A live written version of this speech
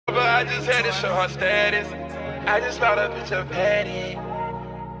I just had to show her status. I just bought a bitch a paddock.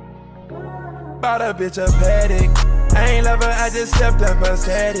 Bought a bitch a paddock. I ain't love her, I just stepped up her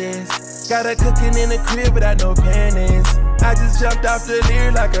status. Got her cooking in the crib without no panties. I just jumped off the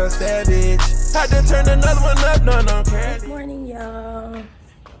leer like a savage. Had to turn another one up, no candy. Good morning, y'all.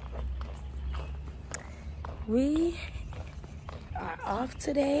 We are off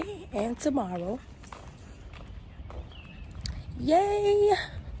today and tomorrow. Yay!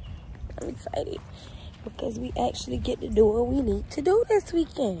 I'm excited because we actually get to do what we need to do this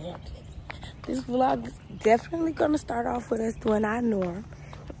weekend. This vlog is definitely going to start off with us doing our norm.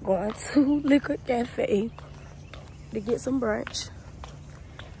 Going to Liquid Cafe to get some brunch.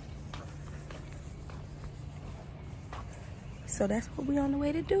 So that's what we're on the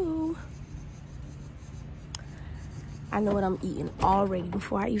way to do. I know what I'm eating already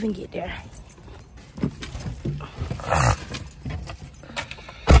before I even get there.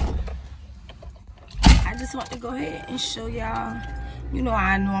 I just want to go ahead and show y'all, you know,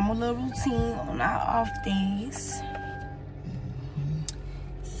 our normal little routine on our off days.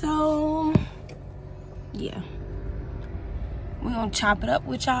 So, yeah. We're gonna chop it up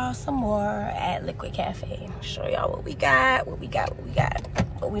with y'all some more at Liquid Cafe. Show y'all what we got.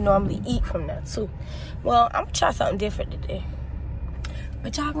 What we normally eat from there too. Well, I'm gonna try something different today.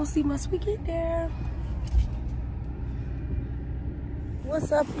 But y'all gonna see once we get there.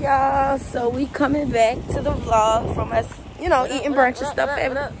 What's up, y'all? So we coming back to the vlog from us, you know, eating brunch and stuff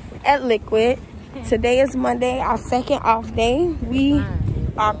at Liquid. Today is Monday, our second off day. We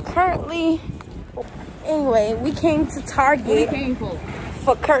are currently, anyway, we came to Target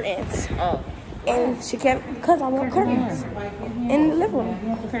for curtains. Oh. And she kept, because I want curtains in the living room.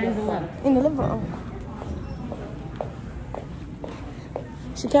 In the living room.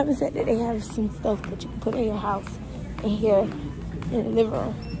 She kept and said that they have some stuff that you can put in your house in here in the living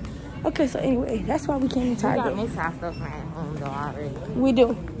room. Okay, so anyway, that's why we came to Target. We got Miss stuff at home though already. We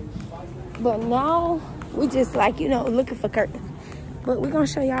do. But now we just like, you know, looking for curtains. But we're gonna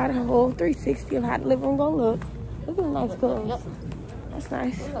show y'all the whole 360 of how the living room gonna look. Look at the nice pillows. Yep. That's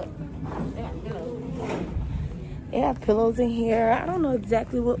nice. They have pillows in here. I don't know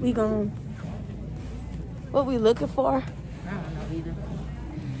exactly what we looking for. I don't know either.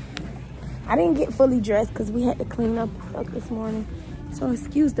 I didn't get fully dressed because we had to clean up stuff this morning. So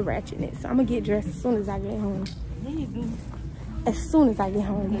excuse the ratchetness. I'm gonna get dressed as soon as I get home. As soon as I get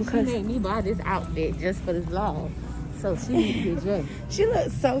home, because she made me buy this outfit just for this vlog. So she needs to get dressed. She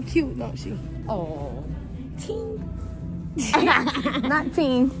looks so cute, don't she? Oh. Teen. Not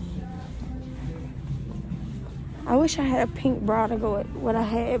teen. I wish I had a pink bra to go with what I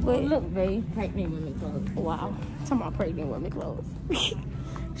had, but... Look, babe. Pregnant women clothes. Wow. I'm talking about pregnant women clothes.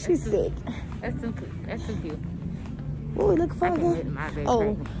 She's sick. That's too cute. That's too cute. What we looking for again? Oh,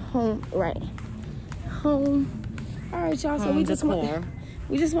 pregnant. Home. Right. Home. All right, y'all. So we just want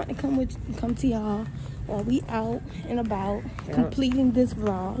to come to y'all while we out and about, completing this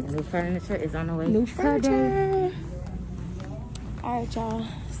vlog. New furniture is on the way. New furniture. All right, y'all.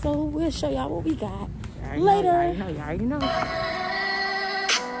 So we'll show y'all what we got later. You already know.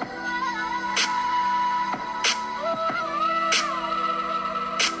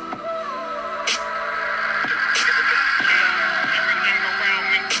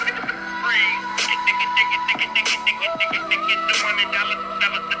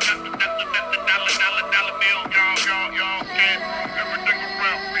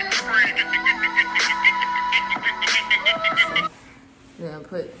 We're gonna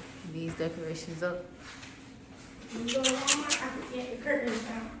put these decorations up. It's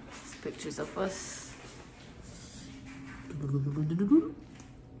pictures of us. We're gonna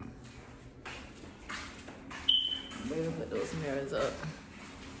put those mirrors up.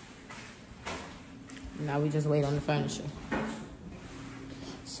 Now we just wait on the furniture.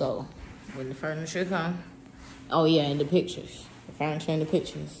 So when the furniture come, oh yeah, and the pictures. The furniture and the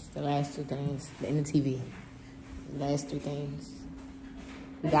pictures. The last two things. And the TV. The last three things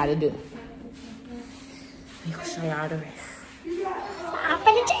we gotta do. We gonna show y'all the rest.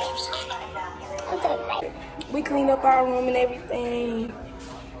 We cleaned up our room and everything.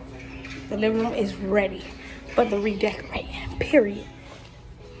 The living room is ready for the redecorating, period.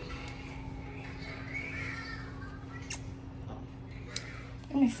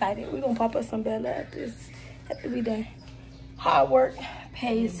 I'm excited. We're gonna pop up some Bella after we done. Hard work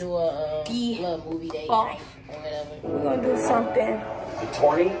pays do a the movie day off. or whatever. We're gonna do something.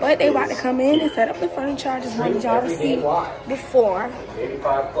 But they about to come in and set up the furniture. I just wanted y'all to see before.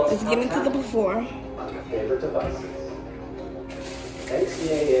 Let's get into the before. Favorite devices.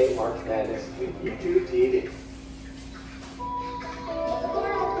 NCAA March Madness with YouTube TV.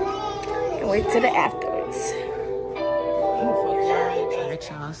 wait till the afterwards. Alright,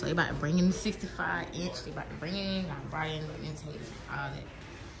 y'all. So they about to bring in the 65 inch. They about to bring it in. I brought in the intake, all that.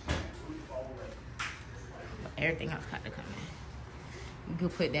 But everything else got to come in. You can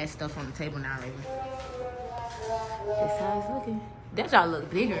put that stuff on the table now, Raven. That's how it's looking. That y'all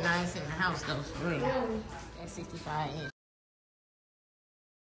look bigger now. It's in the house though, for real. That's 65 inch.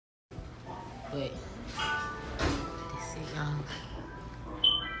 But that's it, y'all.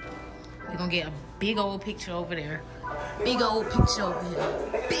 We're gonna get a big old picture over there. Big old picture over here.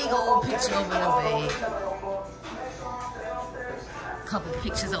 Big old picture over there, babe. Couple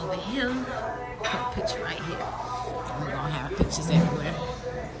pictures over here. Couple picture right here. And we're gonna have pictures everywhere.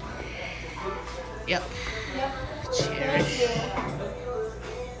 Yep. Cherish.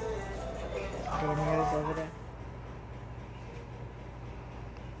 Dinner's over there.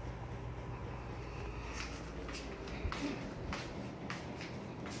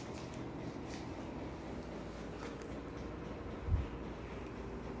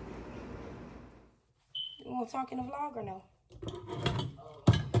 You want to talk in the vlog or no?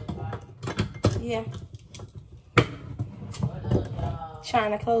 Yeah.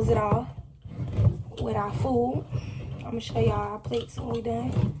 Trying to close it off with our food. I'm going to show y'all our plates when we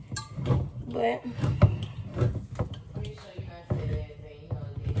done. But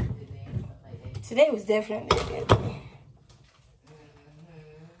today was definitely a good day.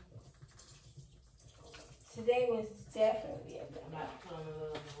 Today was definitely a good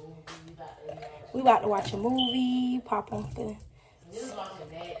day. We about to watch a movie, pop on the...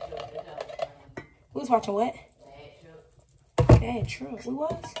 We was watching what? Bad Trip. We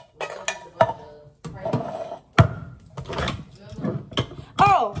was?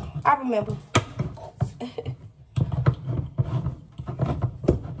 Oh, I remember.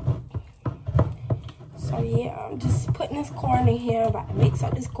 So yeah, I'm just putting this corn in here. About to mix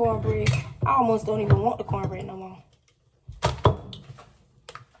up this cornbread. I almost don't even want the cornbread no more.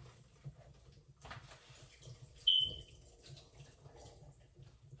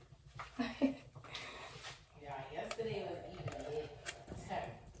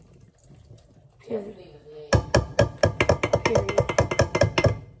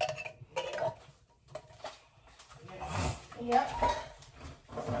 Yep.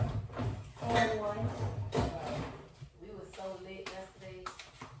 And one. We were so late yesterday.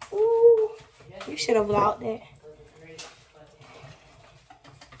 Ooh. You should have vlogged that.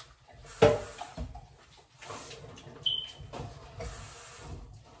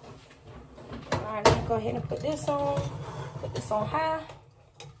 Alright, I'm gonna go ahead and put this on. Put this on high.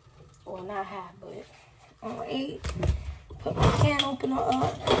 Well, not high, but on 8. Put my can opener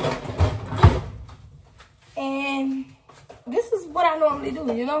up. And this is what I normally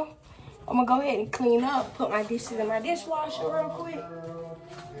do, you know? I'm gonna go ahead and clean up, put my dishes in my dishwasher real quick.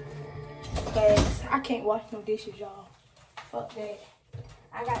 Because I can't wash no dishes, y'all. Fuck that.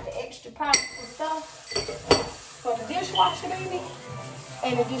 I got the extra powder and stuff for the dishwasher, baby.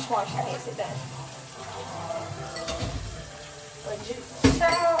 And the dishwasher has it done. But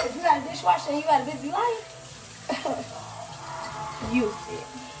child, if you got a dishwasher and you got a busy life, use it.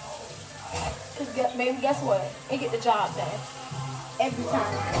 Cause baby, guess what? It get the job done every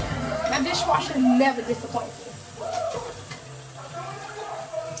time. My dishwasher never disappoints me.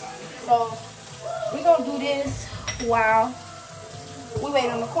 So we gonna do this while we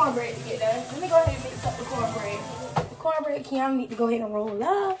wait on the cornbread to get done. Let me go ahead and mix up the cornbread. The cornbread, Kiana need to go ahead and roll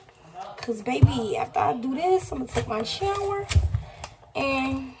up. Cause baby, after I do this, I'm gonna take my shower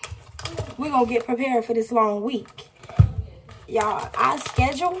and we're gonna get prepared for this long week. Y'all, our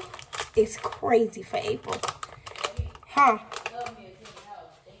schedule is crazy for April. Huh?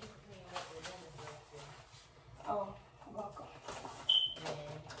 Oh, welcome.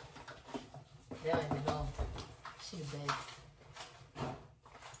 She's bad.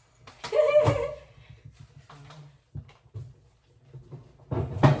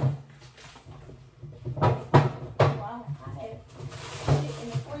 Wow, I had shit in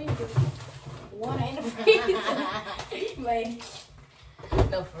the freezer. Water in the freezer. Like,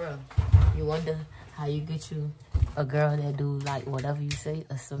 no, for real. You wonder how you get you a girl that do like whatever you say,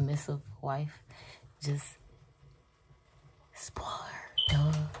 a submissive wife. Just spoil her,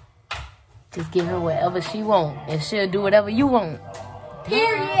 duh. Just give her whatever she want, and she'll do whatever you want.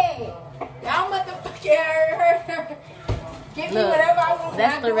 period. Y'all motherfucker. Give me whatever I want.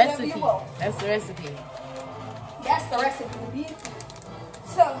 That's the recipe. That's the recipe. That's the recipe.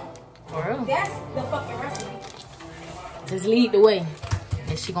 So, for real. That's the fucking recipe. Just lead the way,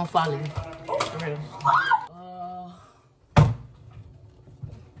 and she gonna follow you. For real.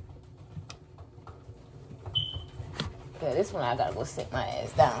 Yeah, this one I gotta go sit my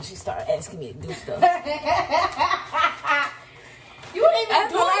ass down. She started asking me to do stuff. You ain't even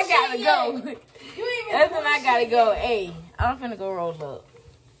That's when I gotta go. You even That's when I gotta go. Hey, I'm finna go roll up.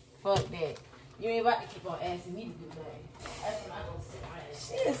 Fuck that. You ain't about to keep on asking me to do that. That's when I go sit my ass.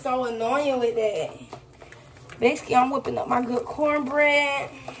 She is so annoying with that. Basically, I'm whipping up my good cornbread.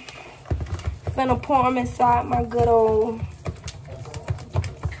 Finna pour them inside my good old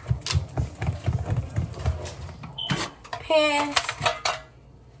pans.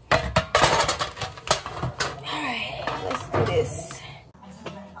 Alright, let's do this.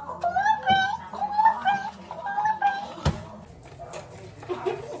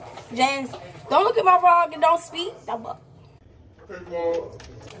 James, don't look at my vlog and don't speak.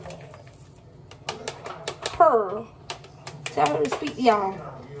 Her. Tell her to speak to y'all.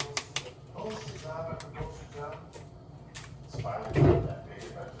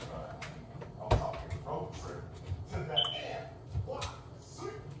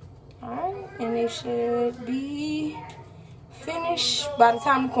 Alright, and they should be finished by the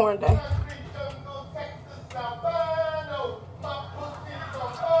time the corn done.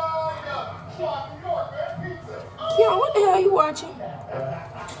 Keon, what the hell are you watching?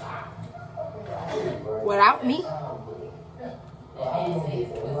 Without me?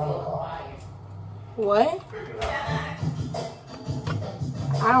 What?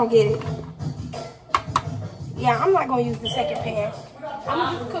 I don't get it. Yeah, I'm not gonna use the second pan.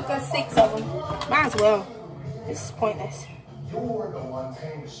 I'm gonna cook us 6 of them. Might as well. This is pointless. You're the one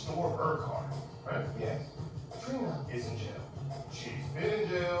paying to store her car, right? Yes. Trina is in jail. She's been in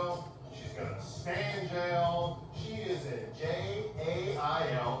jail. She's gonna stay in jail. She is in jail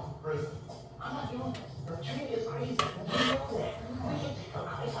prison. I'm not doing this. Trina is crazy. We know that. We can take her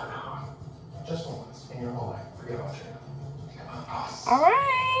eyes on her. Just once in your whole life. Forget about Trina. Think about us. All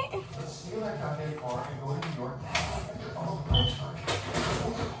right. Let's steal that goddamn car and go to New York.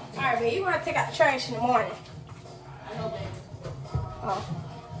 All right, but you're gonna take out the trash in the morning. Oh.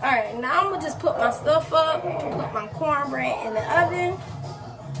 All right, now I'm gonna just put my stuff up, put my cornbread in the oven,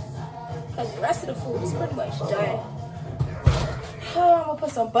 cause the rest of the food is pretty much done. Oh, I'm gonna put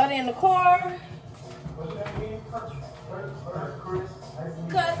some butter in the corn,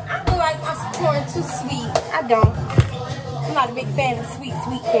 cause I don't like my corn too sweet. I don't. I'm not a big fan of sweet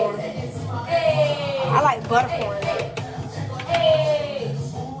corn. I like butter corn.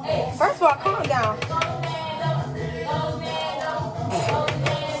 First of all, calm down.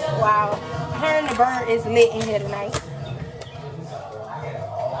 Wow, her and the bird is lit in here tonight.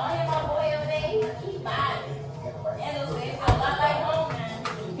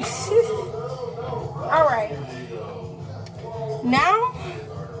 All right. Now,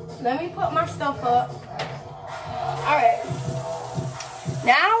 let me put my stuff up. All right.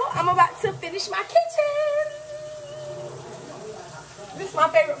 Now, I'm about to finish my kitchen. This is my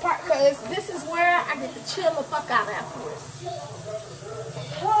favorite part because this is where I get to chill the fuck out afterwards.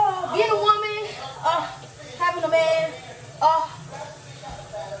 Being a woman, having a man,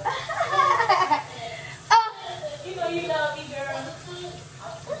 you know you love me, girl.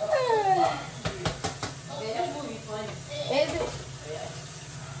 That movie funny. Is it?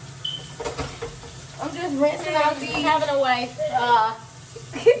 I'm just rinsing out these. Having a wife,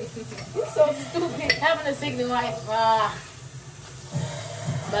 You're so stupid. having a sickly wife,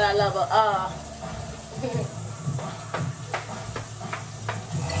 but I love her, I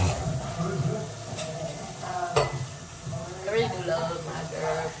really do love my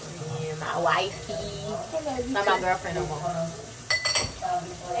girlfriend, my wifey. Not my girlfriend no more.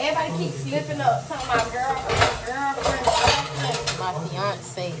 Everybody keeps slipping up, talking about girlfriend. My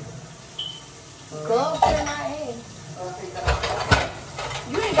fiance. Girlfriend, my ass.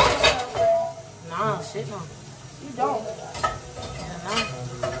 You ain't got a girlfriend. Nah, shit no. You don't. Nah.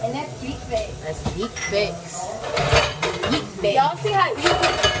 And that's big facts. That's big facts. Big facts. Y'all see how I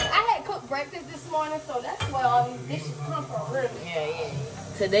had cooked breakfast this morning, so that's where all these dishes come from, really. Yeah.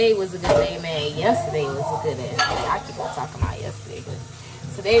 Today was a good day, man. Yesterday was a good day. I keep on talking about yesterday, but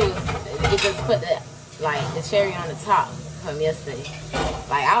today was, it just put the cherry on the top from yesterday.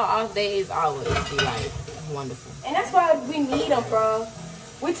 Like, our off days always be like wonderful. And that's why we need them, bro.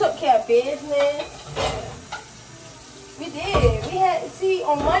 We took care of business. We did. We had, see,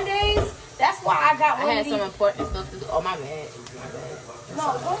 on Mondays, that's why I got one I had of these. some important stuff to do. Oh, my bad.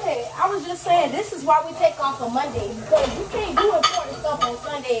 No, go ahead. I was just saying, this is why we take off on Mondays. Because you can't do important stuff on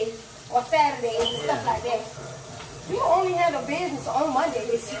Sundays or Saturdays and stuff like that. You only handle business on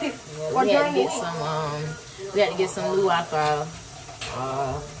Mondays. Yeah, or we had during to the get week. we had to get some new Wi-Fi. I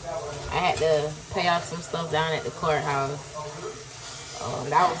had to pay off some stuff down at the courthouse.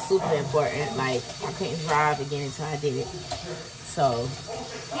 That was super important. Like, I couldn't drive again until I did it. So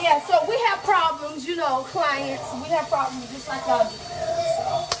yeah, so we have problems, you know, clients. We have problems just like others.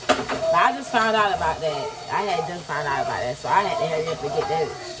 But I just found out about that. I had just found out about that, so I had to hurry up and get that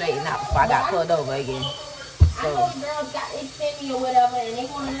straightened out before I got pulled over again. I know the girls got extended or whatever, and they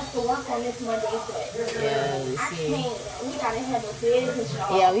wanted us to work on this Monday. But yeah, you see. We gotta handle business,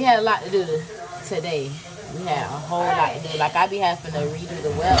 y'all. Yeah, we had a lot to do today. We had a whole lot to do. Like, I be having to redo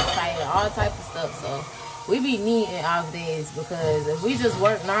the website and all type of stuff. So we be needing off days because if we just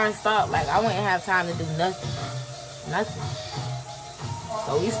work nonstop, like, I wouldn't have time to do nothing.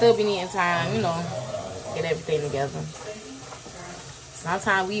 So we still be needing time, you know, get everything together.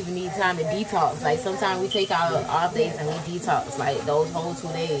 Sometimes we even need time to detox. Like, sometimes we take our off days and we detox, like, those whole 2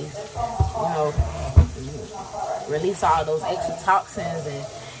 days. You know, release all those extra toxins and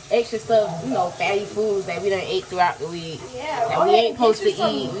extra stuff, you know, fatty foods that we done ate throughout the week. Yeah, that we ain't supposed to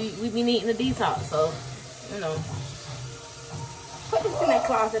eat. We be needing to detox, so, you know. Put this in that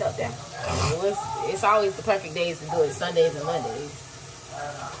closet up there. It's always the perfect days to do it, Sundays and Mondays.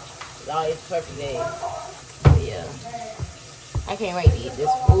 It's always the perfect days. But yeah. I can't wait to eat this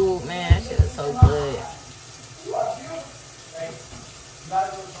food, man. That shit is so good.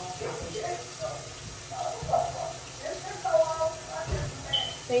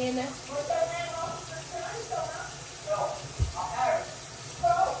 Stay in there.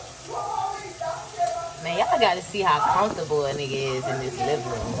 Man, y'all gotta see how comfortable a nigga is in this living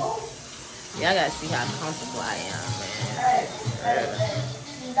room. Y'all gotta see how comfortable I am, man.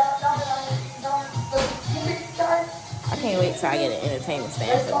 I can't wait till I get an entertainment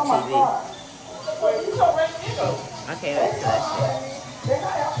stand for the TV. I can't wait till that shit.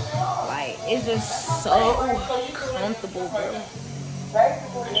 Like, it's just so comfortable, bro.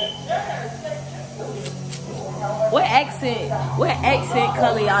 What accent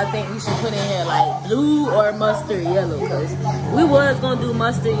color y'all think we should put in here? Like blue or mustard yellow? Cause we was gonna do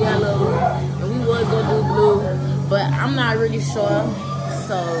mustard yellow and we was gonna do blue, but I'm not really sure.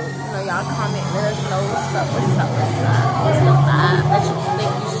 So, you know, y'all comment, let us know what's up. What's the vibe that you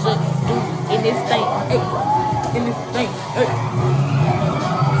think we should do in this thing? Hey, in this thing. Hey.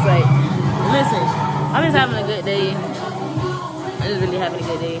 It's like, listen, I'm just having a good day. I'm just really having a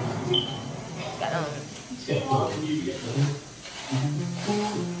good day.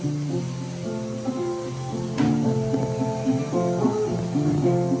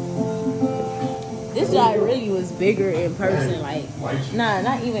 This job really was bigger in person, like, nah,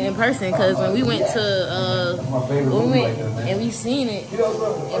 not even in person, because when we went to, and we seen it in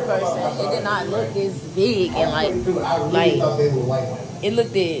person, it did not look this big, and like, it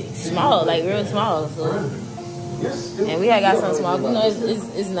looked small, like real small, so, and we had got some small, but no,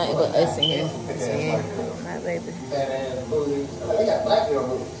 it's nothing but us in here, my baby.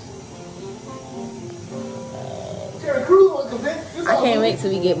 I can't wait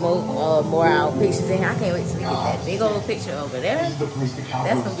till we get more out pictures in here. I can't wait till we get that big old picture over there.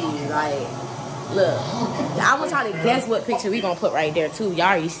 That's gonna be like, look, I want y'all to guess what picture we gonna put right there too. Y'all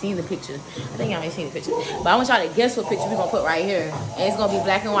already seen the picture. I think y'all already seen the picture, but I want y'all to guess what picture we gonna put right here, and it's gonna be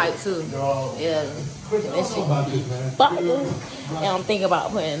black and white too. Yeah, that shit gonna be fire. And I'm thinking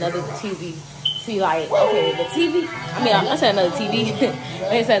about putting another TV. See, like, okay, the TV. I mean, I said another TV.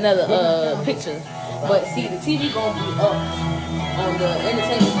 I said another picture. But see, the TV gonna be up on the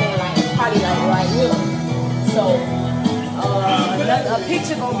entertainment stand, like probably like right here. So a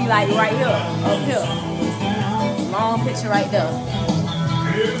picture gonna be like right here, up here, long picture right there.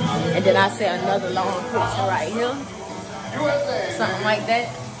 And then I say another long picture right here, something like that.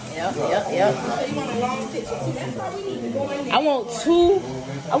 Yep. So you want a long picture too? That's why we need to go in there. I want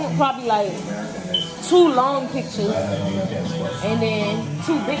probably like 2 long pictures and then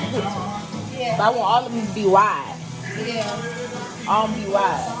 2 big pictures. Yeah. But I want all of them to be wide. Yeah. All be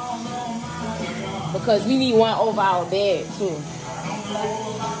wide. Because we need one over our bed too.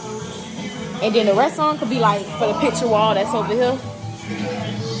 And then the rest of them could be like for the picture wall that's over here.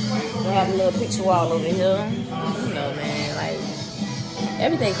 We'll have a little picture wall over here. You know, man, like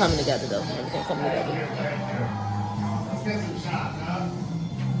everything coming together though. Everything coming together.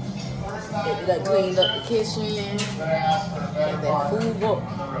 Get that cleaned up the kitchen. Get that food book,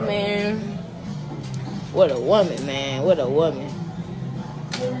 man. What a woman, man. What a woman.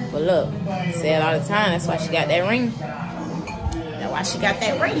 But look, I say it all the time. That's why she got that ring. That's why she got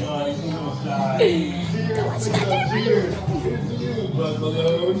that ring. That's why she got that ring.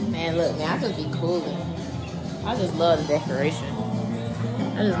 Man, look, man, I just be cooling. I just love the decoration.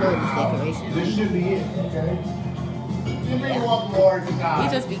 I just love this decoration. This should be it, okay? Yeah. We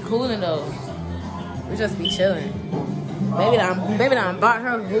just be cooling though. We just be chilling. Baby done bought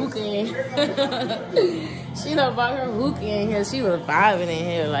her hookah in. She done bought her hookah in here. She was vibing in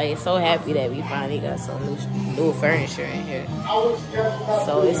here, like so happy that we finally got some new furniture in here.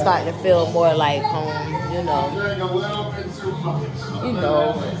 So it's starting to feel more like home, you know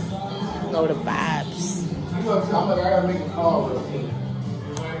the vibes.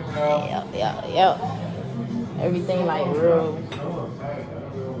 Yep. Everything like real,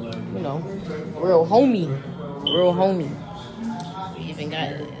 real homey. We even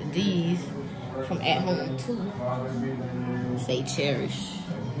got these from at home too. Say cherish.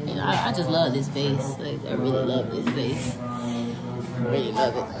 And I just love this vase. Like I really love this vase. Really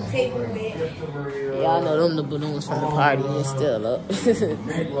love it. Y'all know them the balloons from the party. It's still up.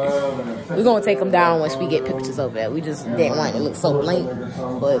 We're gonna take them down once we get pictures of that. We just didn't want it to look so blank,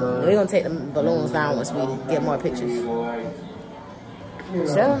 but we're gonna take the balloons down once we get more pictures.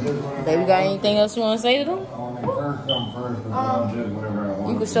 Sure. Baby, got anything else you want to say to them?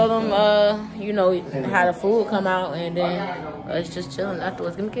 You can show them, how the food come out, and then us just chilling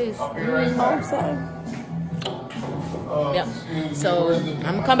afterwards. Give me a kiss. Yep. So I'm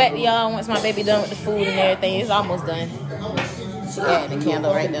gonna come back to y'all once my baby done with the food and everything. It's almost done. She adding the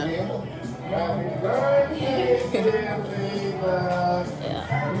candle right now. Yeah.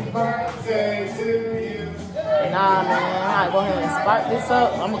 Nah, man, I gotta go ahead and spark this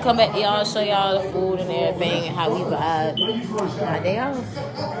up. I'm gonna come back to y'all, show y'all the food and everything and how we vibe. My day off.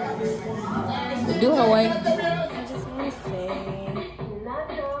 We do her way. I just want to say,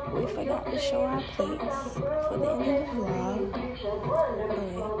 we forgot to show our plates for the end of the vlog.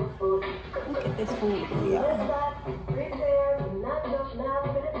 Look at this food, y'all.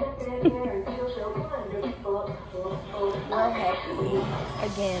 We're happy.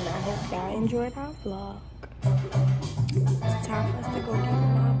 Again, I hope y'all enjoyed our vlog. It's time for us to go get in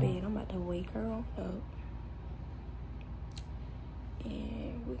our bed. I'm about to wake her up.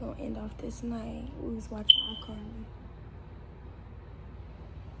 And we're going to end off this night. We was watching iCarly.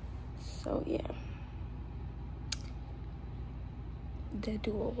 So, yeah. That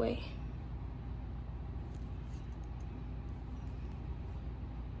do away.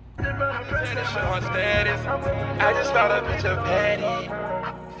 I just found a bitch of Patty.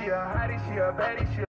 She a hottie, she a baddie, she